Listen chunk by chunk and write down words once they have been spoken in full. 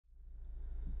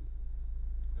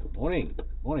Morning,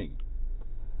 morning.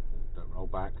 Don't roll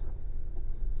back.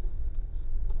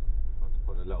 I want to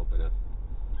put a little bit of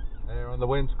air on the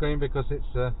windscreen because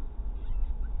it's a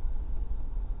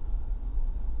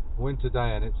winter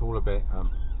day and it's all a bit there's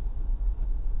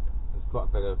quite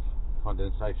a bit of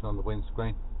condensation on the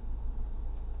windscreen.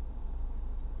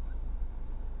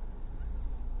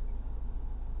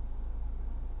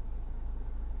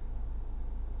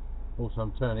 Also,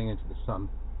 I'm turning into the sun,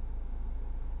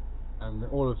 and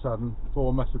all of a sudden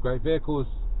 4 massive great vehicles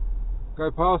go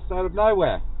past out of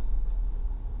nowhere.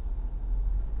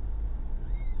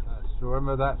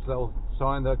 Remember that little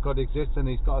sign that God exists and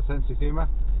He's got a sense of humour?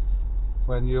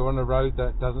 When you're on a road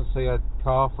that doesn't see a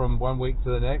car from one week to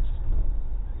the next,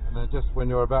 and then just when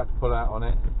you're about to pull out on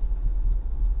it,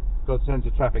 God sends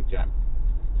a traffic jam.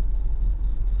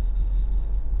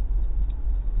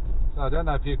 So I don't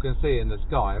know if you can see in the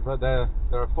sky, but there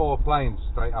are 4 planes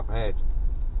straight up ahead,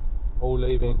 all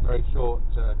leaving very short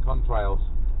contrails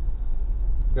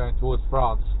going towards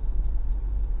France.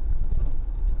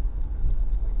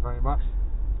 Thank you very much.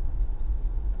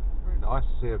 Very nice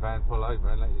to see a van pull over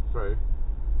and let you through.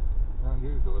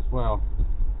 Unusual as well.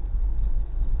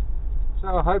 So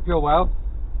I hope you're well.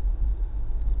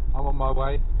 I'm on my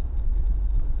way.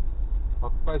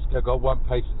 I've basically got one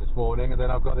patient this morning and then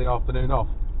I've got the afternoon off.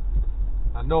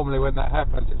 And normally when that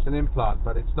happens it's an implant,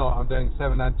 but it's not. I'm doing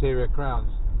 7 anterior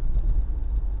crowns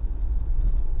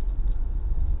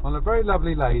on a very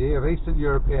lovely lady of Eastern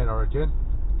European origin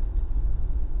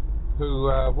who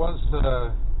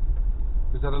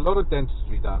who's had a lot of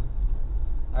dentistry done,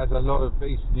 as a lot of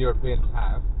Eastern Europeans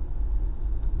have,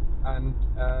 and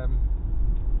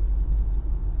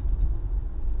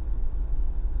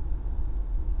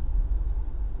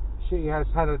she has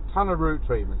had a ton of root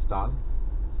treatments done.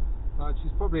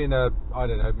 She's probably in her, I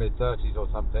don't know, mid-30s or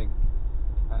something,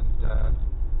 and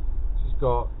she's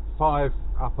got 5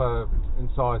 upper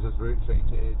incisors root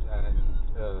treated and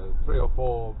 3 or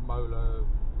 4 molar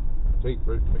teeth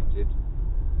root treated.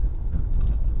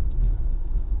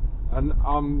 And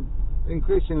I'm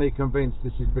increasingly convinced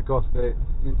this is because the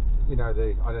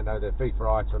fee for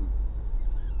item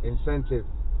incentive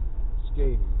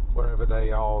scheme, wherever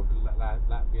they are,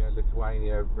 Latvia,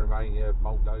 Lithuania, Romania,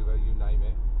 Moldova, you name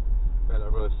it,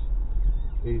 Belarus,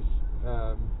 is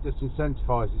just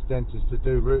incentivises dentists to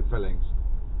do root fillings.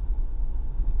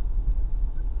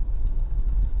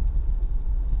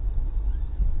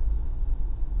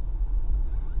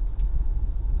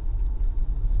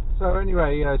 So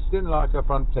anyway, she didn't like her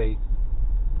front teeth,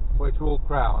 which were all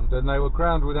crowned, and they were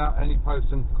crowned without any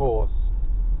post and course.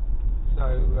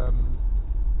 So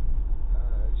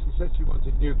she said she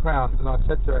wanted new crowns, and I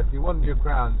said to her, if you want new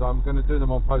crowns, I'm going to do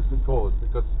them on post and course,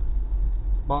 because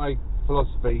my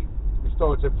philosophy,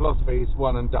 restorative philosophy, is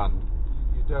one and done.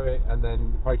 You do it, and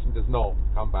then the patient does not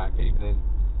come back, even in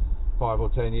 5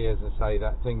 or 10 years, and say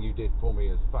that thing you did for me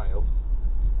has failed.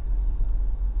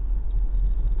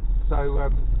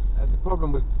 So the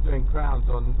problem with doing crowns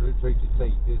on root treated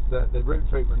teeth is that the root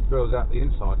treatment drills out the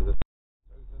inside of the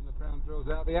teeth and the crown drills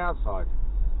out the outside.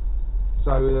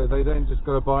 So they then just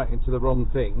got to bite into the wrong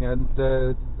thing, and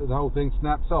the whole thing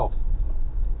snaps off.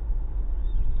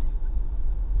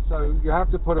 So you have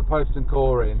to put a post and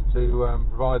core in to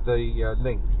provide the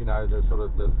link, the sort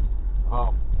of the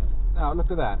half. Now look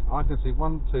at that. I can see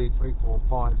 1, 2, 3, 4,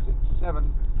 5, 6,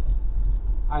 7,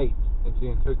 8. If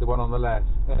you include the one on the left,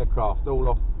 aircraft all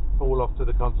off to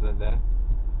the continent there,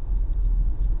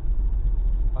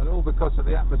 and all because of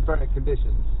the atmospheric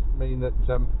conditions mean that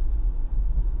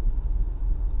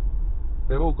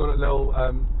they've all got a little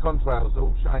contrails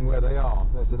all showing where they are.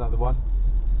 There's another one.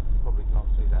 Probably can't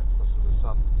see that because of the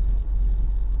sun.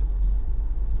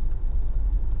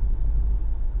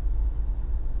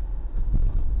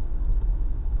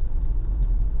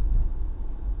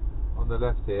 On the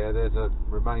left here, there's a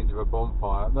remains of a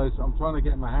bonfire. I'm trying to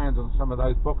get my hands on some of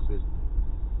those boxes,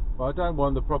 but I don't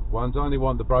want the proper ones. I only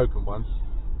want the broken ones.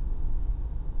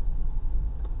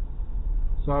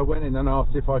 So I went in and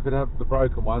asked if I could have the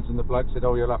broken ones, and the bloke said,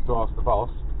 "Oh, you'll have to ask the boss."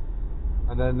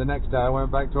 And then the next day I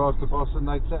went back to ask the boss, and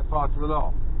they'd set fire to the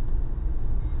lot.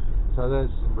 So there's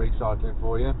some recycling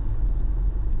for you.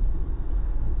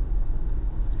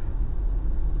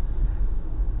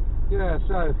 Yeah.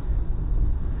 So.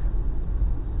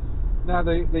 Now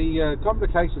the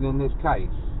complication in this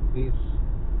case is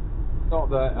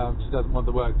not that she doesn't want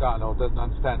the work done or doesn't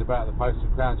understand about the post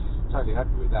and crown. She's totally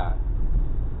happy with that.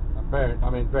 And bearing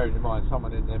in mind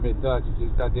someone in their mid-30s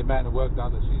who's had the amount of work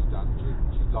done that she's done,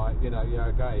 she's like, yeah,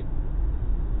 okay.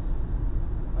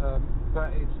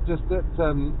 But it's just that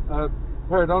her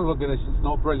periodontal condition's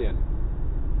not brilliant.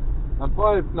 And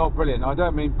by not brilliant, I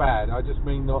don't mean bad, I just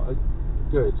mean not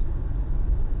good.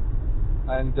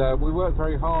 And we worked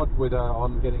very hard with her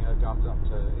on getting her gums up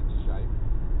into shape.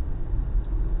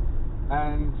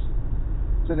 And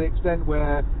to the extent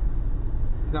where,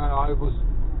 I was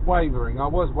wavering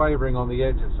on the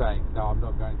edge of saying, no, I'm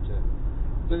not going to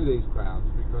do these crowns,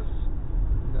 because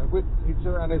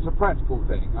it's a practical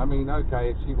thing. I mean,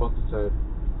 okay, if she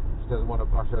doesn't want to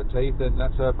brush her teeth, then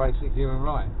that's her basic human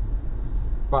right.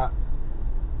 But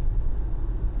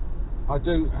I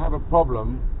do have a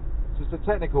problem, just a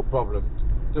technical problem,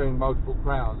 doing multiple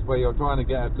crowns where you're trying to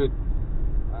get a good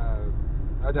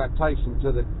adaptation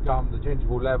to the gum, the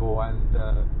gingival level,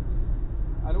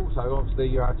 and also obviously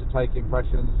you have to take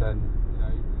impressions, and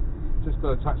you just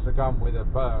got to touch the gum with a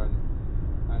burr,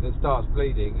 and it starts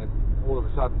bleeding, and all of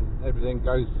a sudden everything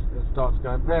starts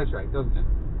going pear-shaped, doesn't it?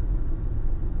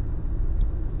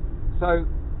 So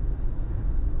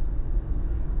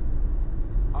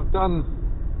I've done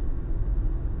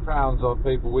crowns on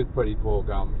people with pretty poor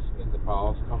gums in the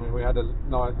past. I mean, we had a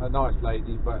nice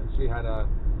lady, but she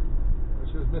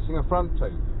was missing a front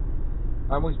tooth,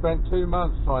 and we spent 2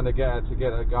 months trying to get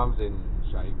her gums in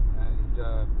shape,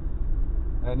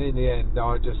 and in the end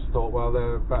I just thought, well,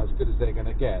 they're about as good as they're going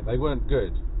to get. They weren't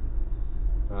good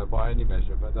by any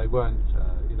measure, but they weren't,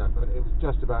 but it was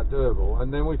just about doable.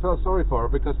 And then we felt sorry for her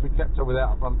because we kept her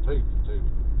without a front tooth for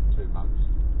two months.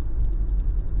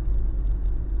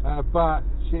 But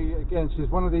she's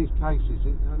one of these cases,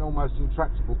 an almost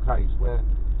intractable case, where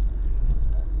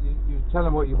you tell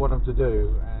them what you want them to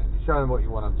do, and you show them what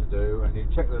you want them to do, and you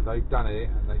check that they've done it,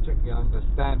 and they check you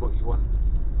understand what you want,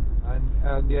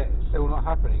 and yet it's still not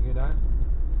happening,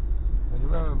 And you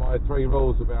remember my 3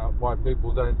 rules about why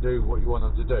people don't do what you want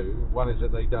them to do. One is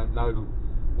that they don't know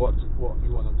what you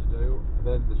want them to do, and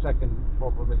then the second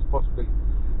problem is possibly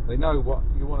they know what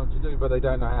you want them to do, but they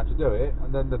don't know how to do it.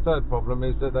 And then the third problem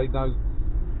is that they know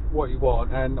what you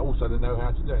want, and also they know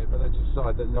how to do it, but they just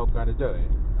decide that they're not going to do it.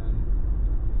 And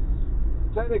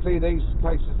technically, these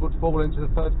cases would fall into the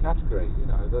third category.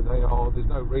 That there's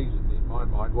no reason in my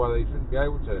mind why they shouldn't be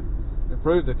able to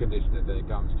improve the condition of their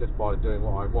gums just by doing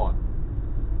what I want.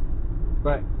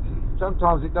 But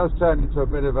sometimes it does turn into a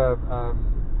bit of a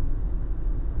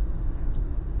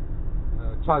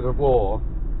tug of war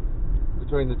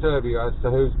between the two of you as to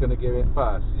who's going to give in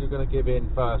first. You're going to give in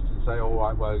first and say, all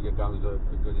right, well, your gums are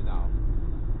good enough.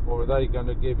 Or are they going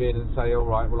to give in and say, all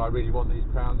right, well, I really want these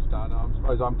crowns done. I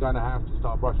suppose I'm going to have to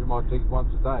start brushing my teeth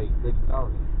once a day, really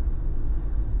thoroughly.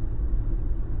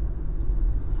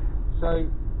 So,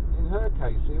 in her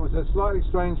case, it was a slightly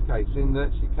strange case in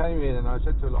that she came in and I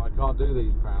said to her, I can't do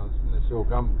these crowns unless your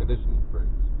gum condition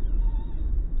improves.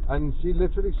 And she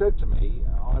literally said to me,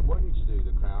 I want you to do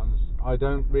the crowns. I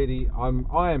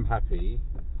am happy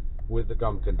with the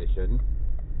gum condition.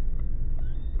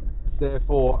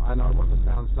 Therefore, and I want the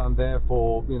crowns done,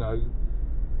 therefore, te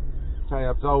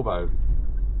absolvo.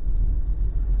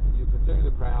 You can do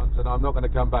the crowns and I'm not going to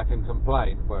come back and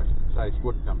complain. Well, she didn't say she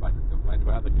wouldn't come back and complain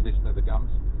about the condition of the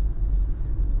gums.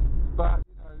 But,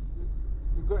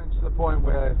 you've gotten to the point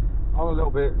where I'm a little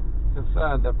bit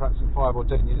concerned that perhaps in 5 or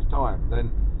 10 years' time,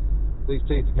 then these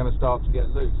teeth are going to start to get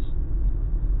loose.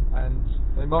 And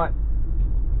they might...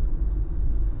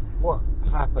 What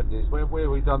happened is, where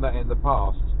we've done that in the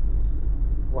past,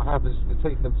 what happens is the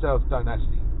teeth themselves don't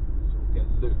actually sort of get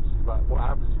loose, but what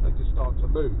happens is they just start to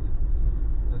move.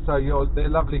 And so they're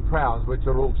lovely crowns, which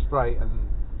are all straight and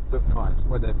look nice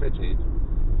when they're fitted.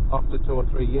 After 2 or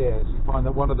 3 years, you find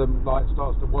that one of them starts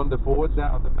to wander forwards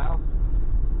out of the mouth,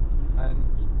 and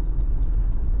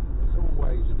there's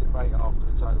always a debate after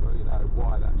it's over,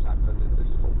 why that's happened and whose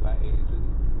fault that is, and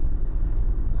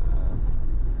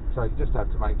so you just have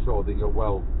to make sure that you're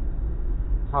well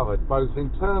covered, both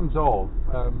in terms of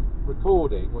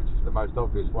recording, which is the most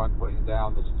obvious one, putting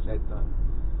down that she said that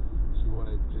she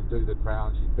wanted to do the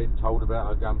crown, she'd been told about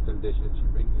her gum condition,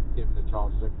 she'd been given a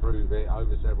chance to improve it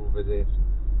over several visits,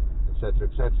 etc.,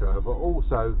 etc. But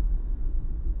also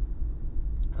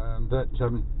that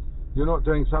you're not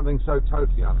doing something so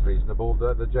totally unreasonable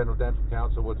that the General Dental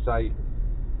Council would say,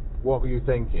 "What were you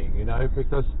thinking?"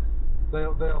 Because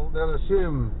they'll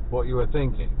assume what you were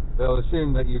thinking. They'll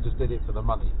assume that you just did it for the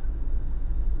money.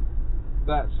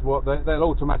 That's what they'll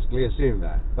automatically assume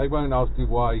that. They won't ask you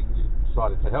why you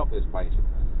decided to help this patient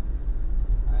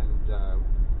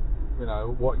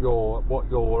and what your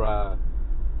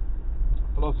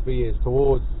philosophy is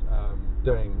towards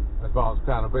doing advanced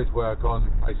crown and bridge work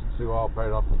on patients who are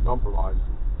periodontal compromised,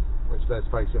 which, let's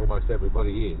face it, almost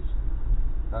everybody is.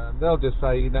 They'll just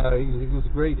say, he was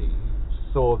greedy.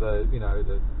 He saw the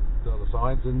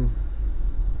signs and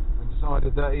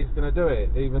decided that he's going to do it,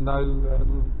 even though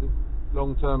the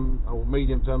long-term or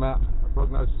medium-term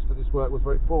prognosis for this work was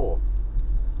very poor.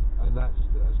 And that's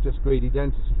just greedy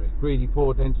dentistry, greedy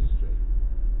poor dentistry.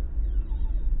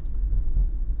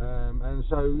 And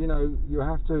so, you know, you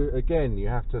have to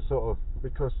sort of,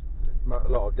 because a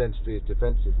lot of dentistry is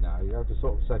defensive now, you have to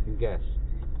sort of second guess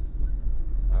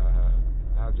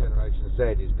how Generation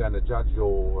Z is going to judge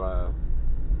your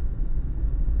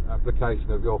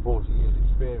application of your 40 years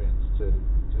experience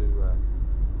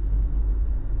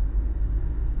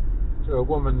to a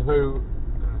woman who,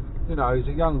 you know, is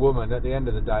a young woman at the end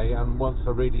of the day and wants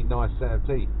a really nice set of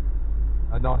teeth,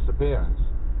 a nice appearance.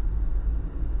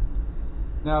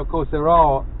 Now, of course, there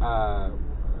are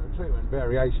treatment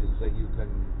variations that you can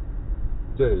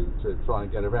do to try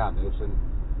and get around this, and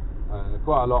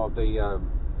quite a lot of the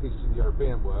Eastern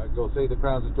European work, you'll see the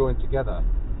crowns are joined together.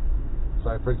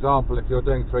 So, for example, if you're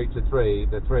doing 3 to 3,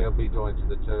 the 3 will be joined to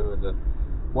the 2, and the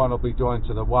 1 will be joined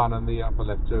to the 1, and the upper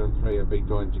left 2 and 3 will be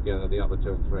joined together, the other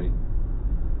 2 and 3.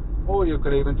 Or you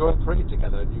could even join 3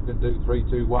 together, and you can do 3,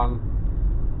 2,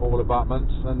 1, all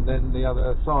abutments, and then the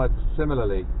other side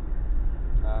similarly.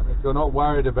 If you're not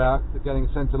worried about getting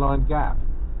centerline gap,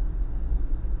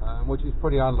 which is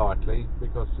pretty unlikely,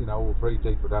 because, you know, all 3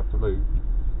 teeth would have to move.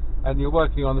 And you're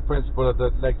working on the principle of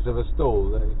the legs of a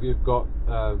stool. If you've got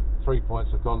 3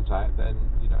 points of contact, then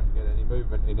you don't get any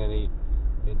movement in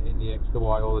the X, the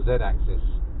Y, or the Z axis.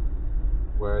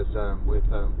 Whereas with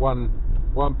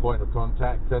one point of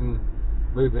contact can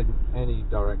move in any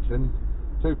direction.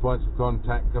 2 points of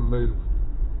contact can move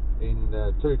in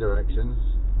 2 directions.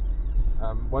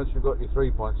 Once you've got your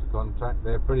 3 points of contact,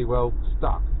 they're pretty well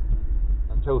stuck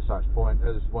until such point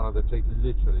as one of the teeth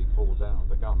literally falls out of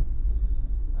the gum.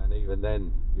 And even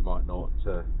then, you might not,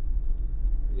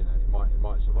 you know, it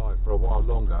might survive for a while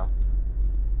longer.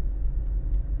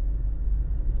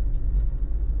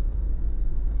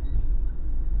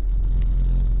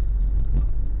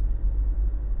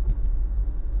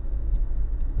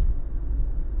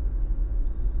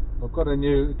 I've got a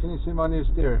new, can you see my new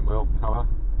steering wheel colour?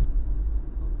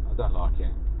 I don't like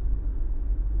it.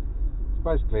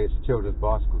 Basically, it's a children's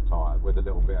bicycle tyre with a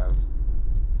little bit of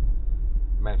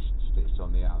mesh stitched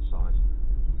on the outside.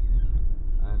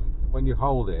 And when you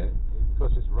hold it,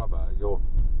 because it's rubber, your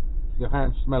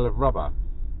hands smell of rubber.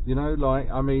 You know,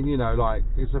 like, I mean, you know, like,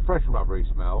 it's a fresh rubbery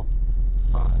smell.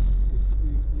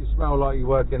 You smell like you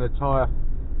work in a tyre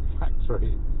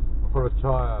factory or a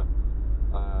tyre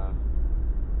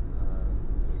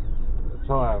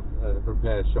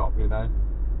repair shop, you know.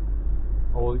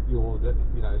 Or you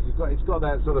know, it's got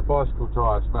that sort of bicycle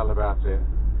tyre smell about it,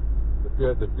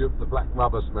 the black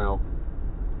rubber smell.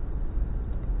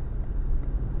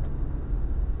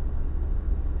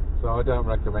 So I don't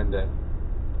recommend it.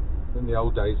 In the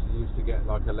old days, you used to get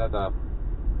like a leather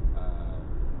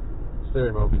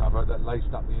steering wheel cover that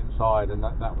laced up the inside, and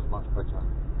that was much better.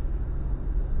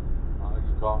 I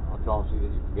can't see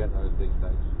that you can get those these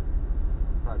days.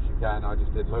 Perhaps you can. I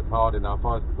just didn't look hard enough.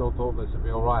 I still thought this would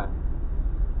be all right.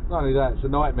 Not only that, it's a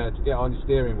nightmare to get on your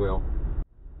steering wheel.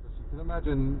 Because you can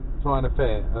imagine trying to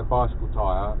fit a bicycle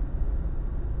tyre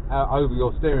over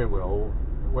your steering wheel,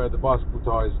 where the bicycle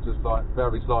tyre is just like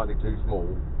very slightly too small.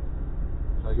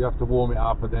 So you have to warm it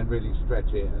up and then really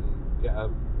stretch it and get a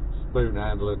spoon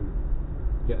handle and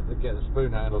get the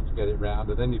spoon handle to get it round,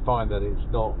 and then you find that it's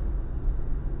not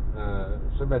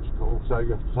symmetrical, so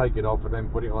you have to take it off and then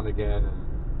put it on again.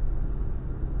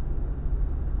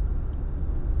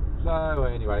 So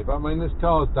anyway, but I mean, this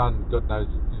car's done, God knows,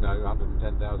 you know,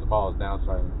 110,000 miles now,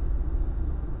 so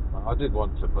I did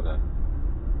want to put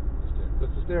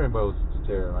because the steering wheel's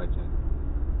deteriorating.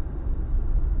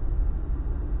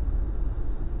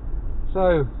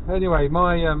 So anyway,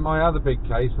 my other big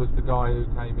case was the guy who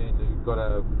came in who got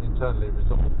a internally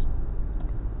resolved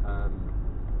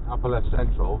upper left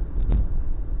central.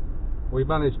 We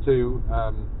managed to,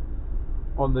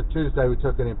 on the Tuesday we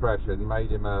took an impression, made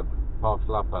him a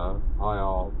partial upper,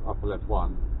 IR upper left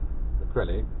 1,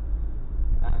 acrylic,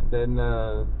 and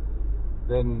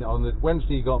then on the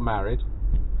Wednesday he got married,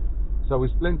 so we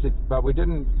splinted, but we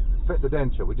didn't fit the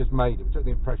denture, we just made it, we took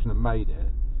the impression and made it,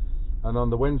 and on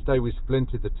the Wednesday we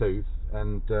splinted the tooth,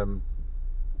 and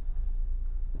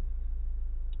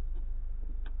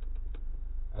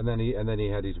then he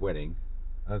had his wedding,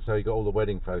 and so he got all the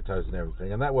wedding photos and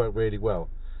everything, and that worked really well,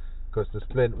 because the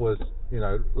splint was, you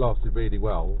know, lasted really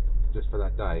well just for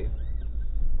that day.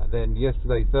 And then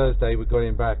yesterday, Thursday, we got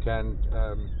him back and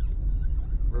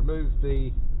removed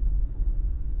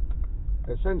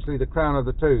essentially the crown of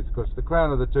the tooth, because the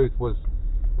crown of the tooth was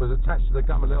attached to the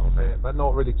gum a little bit, but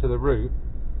not really to the root.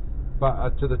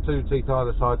 but to the 2 teeth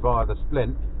either side via the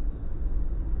splint,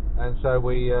 and so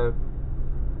we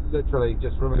literally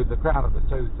just removed the crown of the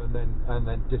tooth and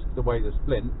then disked away the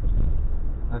splint,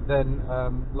 and then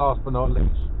last but not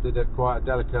least did a quite a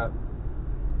delicate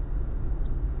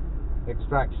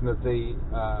extraction of the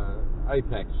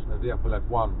apex of the upper left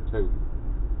 1 tooth,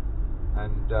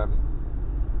 and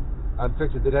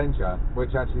fitted the denture,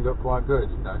 which actually looked quite good,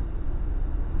 you know.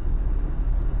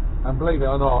 And believe it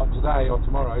or not, today or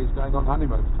tomorrow he's going on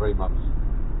honeymoon for 3 months.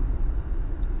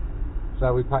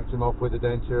 So we packed him off with a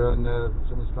denture and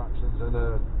some instructions and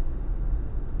a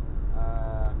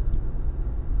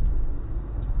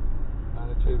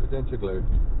tube of denture glue.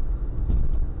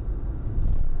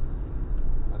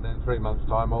 And then 3 months'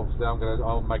 time, obviously,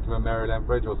 I'll make him a Maryland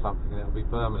bridge or something, and it'll be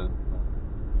permanent.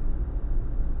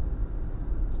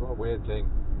 What a weird thing.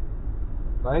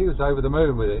 But he was over the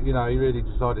moon with it. You know, he really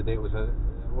decided it was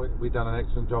we'd done an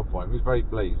excellent job for him. He was very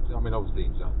pleased. I mean, obviously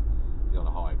he's on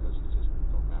a high because he's just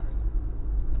got married.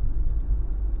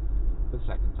 For the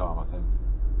second time, I think.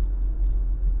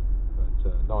 But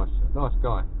nice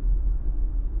guy.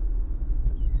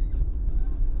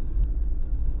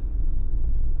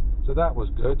 So that was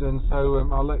good, and so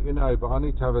I'll let you know. But I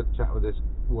need to have a chat with this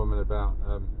woman about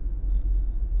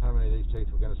how many of these teeth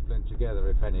we're going to splint together,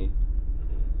 if any.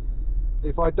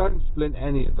 If I don't splint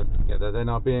any of them together, then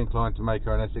I'll be inclined to make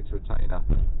her an Essex retainer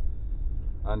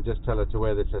and just tell her to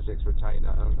wear this Essex retainer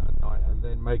at night, and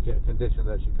then make it a condition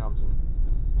that she comes and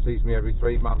sees me every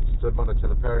 3 months to monitor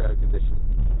the perio condition.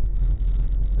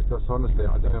 Because honestly,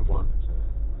 I don't want to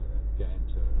get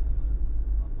into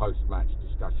a post-match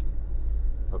discussion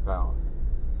about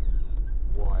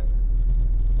why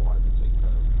the teeth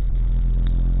hurt,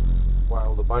 why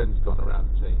all the bones gone around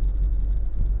the teeth.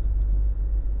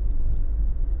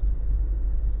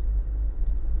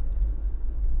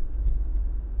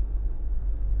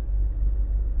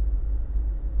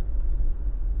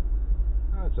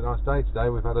 It's a nice day today.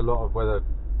 We've had a lot of weather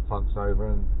fronts over,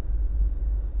 and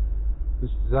this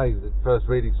is today the first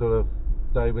really sort of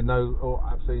day with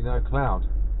absolutely no cloud.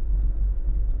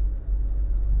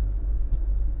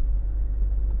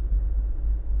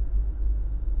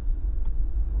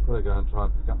 I've got to go and try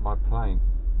and pick up my plane,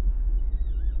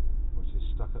 which is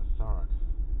stuck at Thurrock.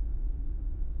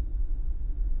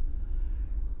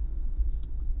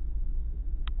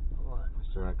 Alright,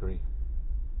 Mr. Angry.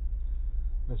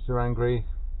 Mr. Angry,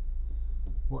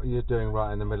 what are you doing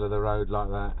right in the middle of the road like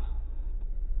that?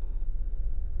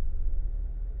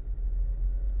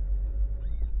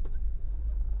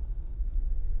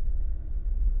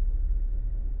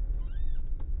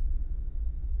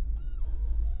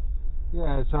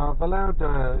 Yeah, so I've allowed,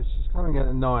 she's coming in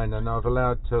at 9, and I've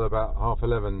allowed till about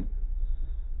 11:30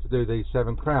 to do these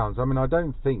 7 crowns. I mean, I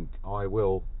don't think I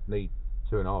will need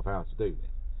 2.5 hours to do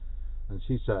this, and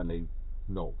she's certainly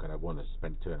not going to want to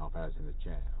spend 2.5 hours in the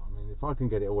chair. I mean, if I can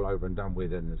get it all over and done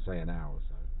with in, say, an hour or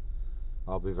so,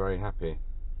 I'll be very happy.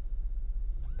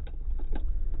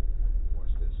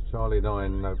 What's this? Charlie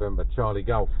 9 November, Charlie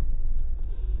Golf.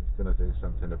 He's going to do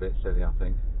something a bit silly, I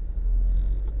think.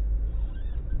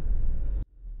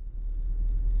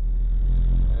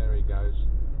 There he goes.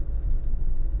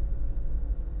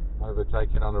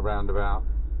 Overtaking on a roundabout.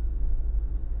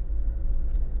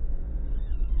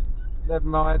 Never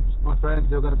mind, my friends,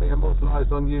 you're going to be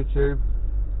immortalised on YouTube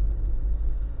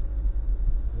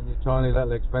in your tiny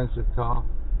little expensive car.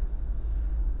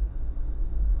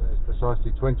 It's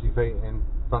precisely 20 feet in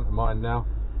front of mine now,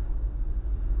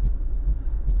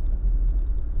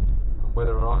 and we'll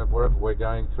arrive wherever we're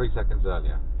going 3 seconds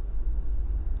earlier.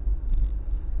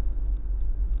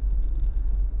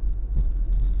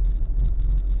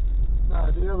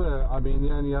 The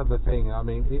only other thing,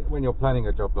 when you're planning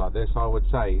a job like this, I would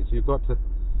say, is you've got to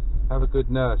have a good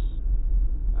nurse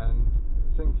and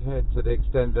think ahead to the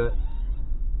extent that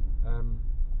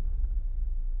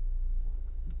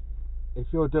if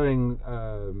you're doing,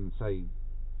 say,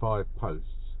 5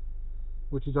 posts,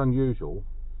 which is unusual,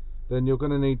 then you're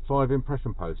going to need 5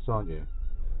 impression posts, aren't you?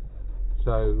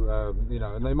 So, and you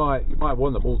might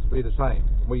want them all to be the same.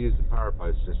 We use the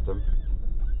parapost system.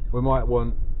 We might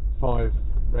want 5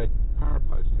 red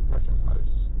parapost impression posts,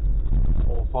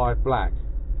 or 5 black.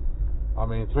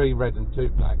 3 red and 2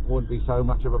 black wouldn't be so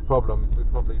much of a problem. We'd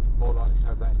probably more likely to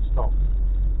have that in stock.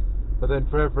 But then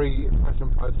for every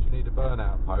impression post you need a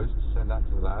burnout post, send that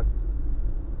to the lab.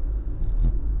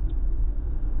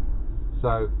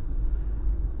 So,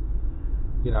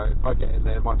 if I get in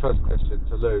there, my first question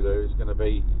to Lulu is going to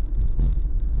be,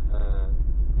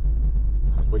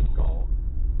 have we got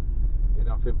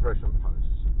enough impression posts?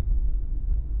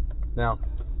 Now,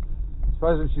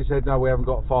 suppose if she said, no, we haven't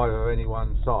got 5 of any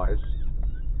one size,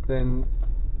 then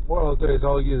what I'll do is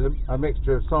I'll use a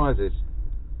mixture of sizes,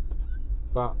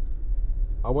 but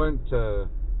I won't, you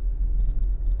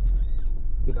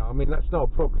know, I mean, that's not a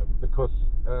problem, because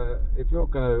if you're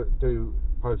going to do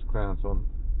post crowns on,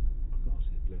 I can't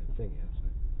see the blue thing yet, so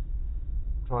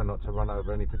try not to run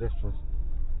over any pedestrians.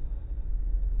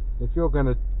 If you're going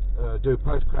to do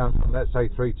post crowns on, let's say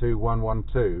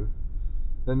 32112,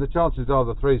 then the chances are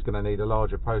the 3 is going to need a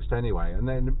larger post anyway, and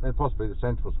then possibly the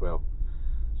centrals will.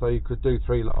 So you could do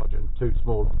 3 large and 2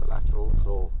 small on the laterals,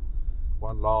 or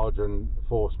 1 large and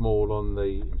 4 small on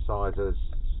the incisors.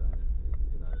 So,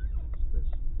 you know,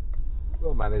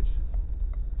 we'll manage.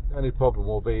 The only problem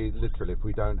will be literally if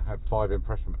we don't have 5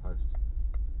 impression posts.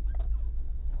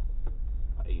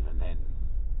 But even then,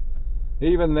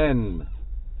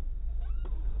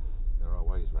 there are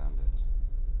ways around it.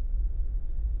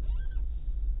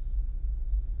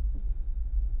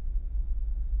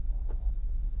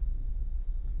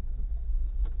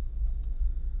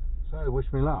 So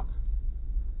wish me luck.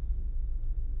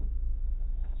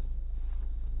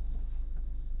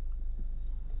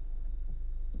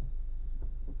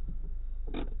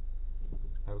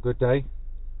 Have a good day.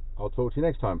 I'll talk to you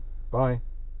next time. Bye.